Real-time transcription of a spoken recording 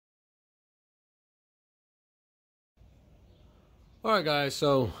Alright guys,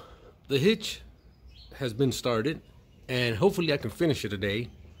 so the hitch has been started and hopefully I can finish it today.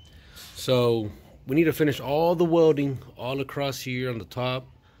 So we need to finish all the welding all across here on the top,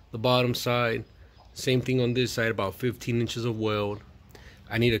 the bottom side. Same thing on this side, about 15 inches of weld.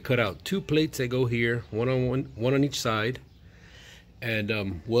 I need to cut out 2 plates that go here, one on each side,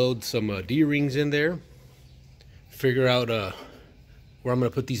 and weld some D-rings in there. Figure out where I'm going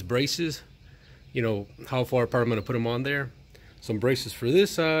to put these braces, you know, how far apart I'm going to put them on there. Some braces for this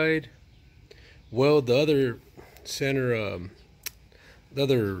side, weld the other center, the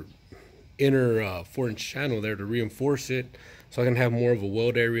other inner 4-inch channel there to reinforce it, so I can have more of a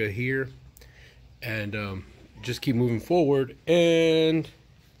weld area here, and just keep moving forward. And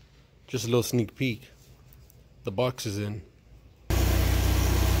just a little sneak peek, the box is in.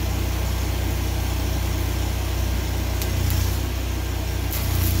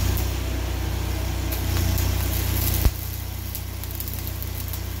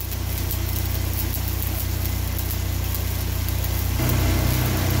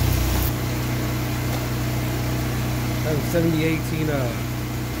 That was 7018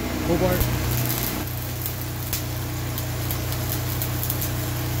 Hobart.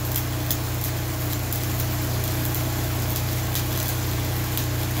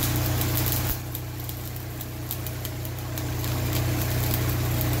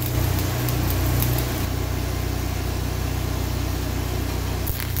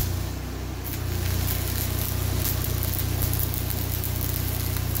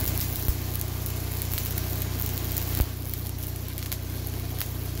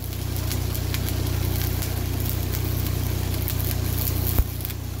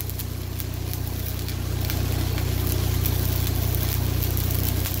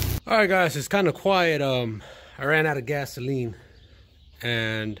 Alright guys, it's kind of quiet. I ran out of gasoline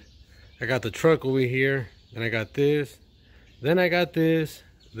and I got the truck over here, then I got this, then I got this,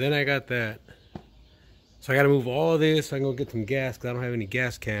 then I got that. So I got to move all this so I can go get some gas because I don't have any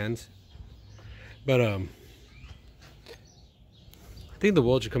gas cans. But I think the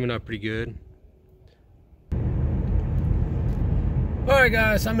welds are coming out pretty good. Alright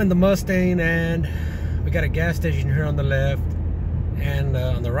guys, I'm in the Mustang and we got a gas station here on the left. And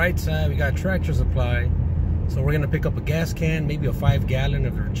on the right side we got Tractor Supply, so we're gonna pick up a gas can, maybe a 5-gallon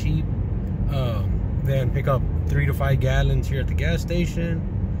if they're cheap, then pick up 3 to 5 gallons here at the gas station,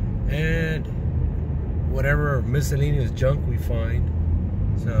 and whatever miscellaneous junk we find.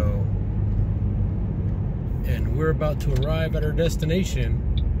 So, and we're about to arrive at our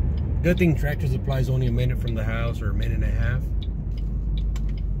destination. Good thing Tractor Supply is only a minute from the house, or a minute and a half.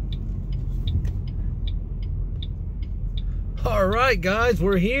 Alright guys,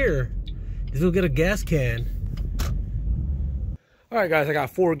 we're here. Let's go get a gas can. Alright guys, I got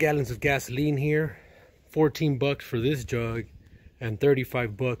 4 gallons of gasoline here. 14 bucks for this jug and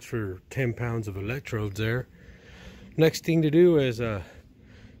 35 bucks for 10 pounds of electrodes there. Next thing to do is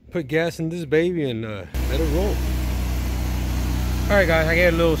put gas in this baby and let it roll. Alright guys, I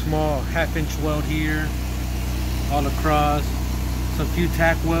got a little small 1/2-inch weld here all across, some few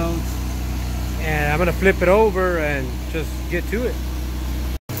tack welds. And I'm gonna flip it over and just get to it.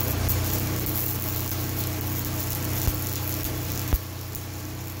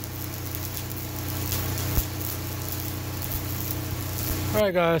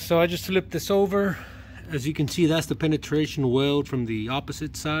 Alright guys, so I just flipped this over. As you can see, that's the penetration weld from the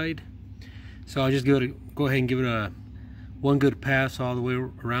opposite side. So I'll just go ahead and give it one good pass all the way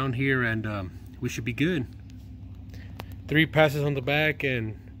around here, and we should be good. 3 passes on the back,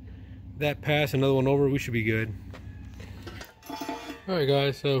 and that pass, another one over, we should be good. Alright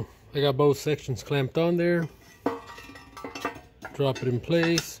guys, so I got both sections clamped on there. Drop it in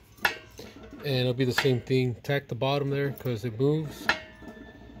place, and it'll be the same thing. Tack the bottom there because it moves,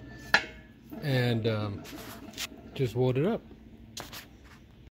 and just weld it up.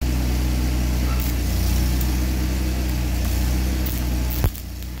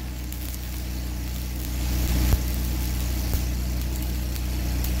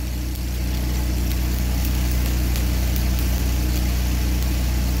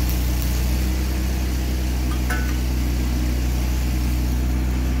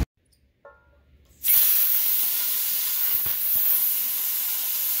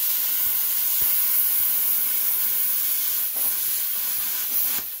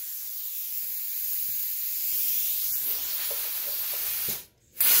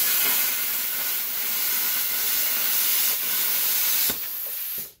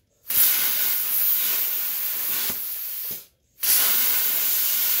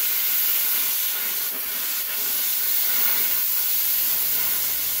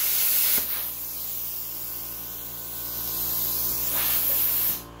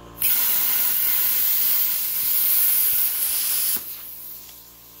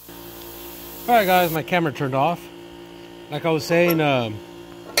 Alright guys, my camera turned off. Like I was saying, I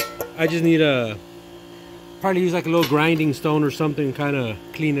just need to probably use like a little grinding stone or something, kind of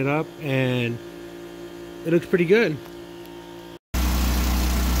clean it up, and it looks pretty good.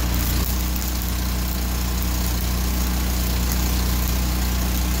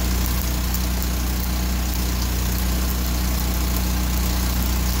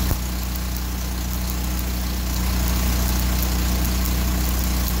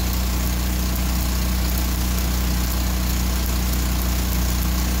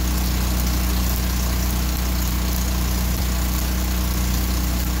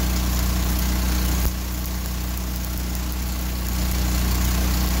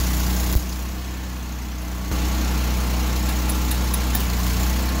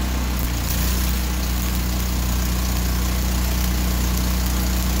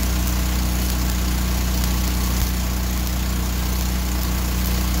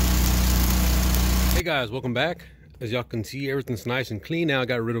 Hey guys, welcome back. As y'all can see, everything's nice and clean now. I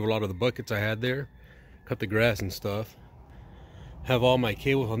got rid of a lot of the buckets I had there, cut the grass and stuff. Have all my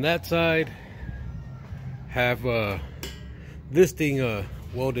cables on that side. Have this thing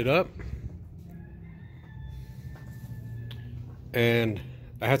welded up, and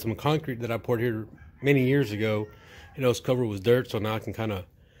I had some concrete that I poured here many years ago, and it was covered with dirt, so now I can kind of,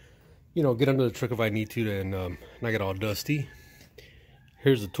 you know, get under the truck if I need to and not get all dusty.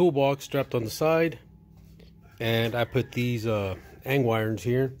 Here's the toolbox strapped on the side. And I put these angle irons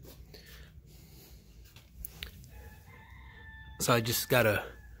here. So I just gotta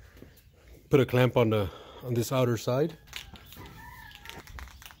put a clamp on this outer side.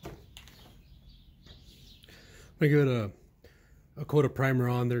 I'm gonna give it a coat of primer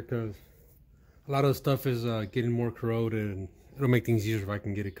on there because a lot of the stuff is getting more corroded, and it'll make things easier if I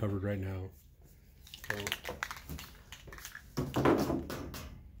can get it covered right now. So.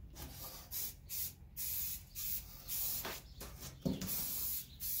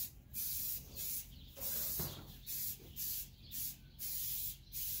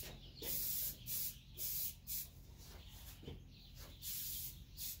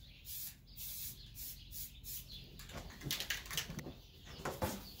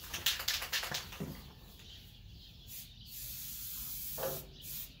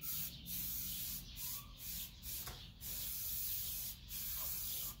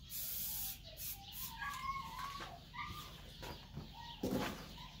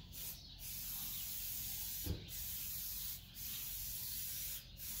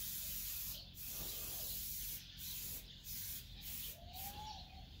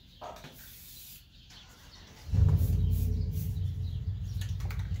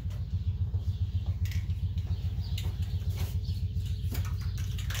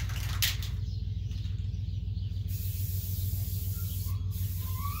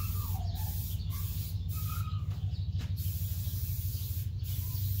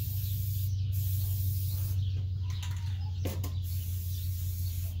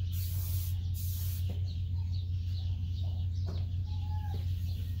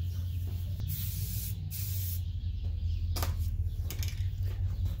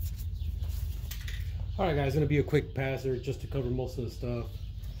 Alright guys, gonna be a quick passer just to cover most of the stuff.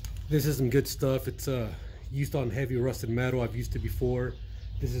 This is some good stuff. It's used on heavy rusted metal. I've used it before.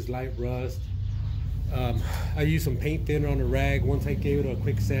 This is light rust. I used some paint thinner on a rag. Once I gave it a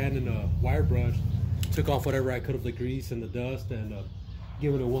quick sand and a wire brush, took off whatever I could of the grease and the dust, and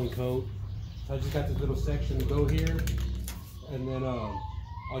give it a one coat. So I just got this little section to go here, and then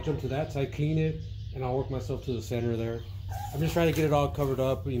I'll jump to that side, clean it, and I'll work myself to the center there. I'm just trying to get it all covered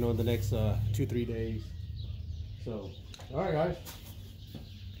up, you know, in the next 2-3 days. So, alright guys.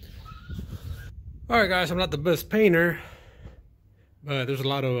 Alright guys, I'm not the best painter, but there's a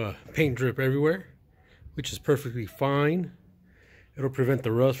lot of paint drip everywhere, which is perfectly fine. It'll prevent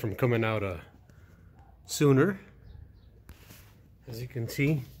the rust from coming out sooner. As you can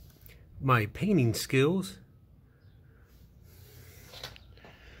see, my painting skills.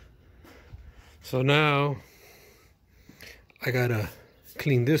 So now I gotta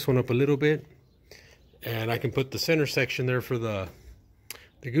clean this one up a little bit, and I can put the center section there for the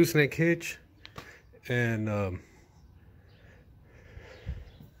gooseneck hitch, and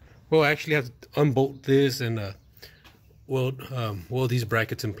well, I actually have to unbolt this and weld these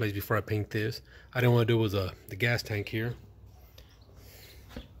brackets in place before I paint this. I didn't want to do it with the gas tank here.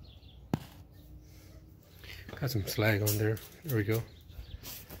 Got some slag on there. There we go.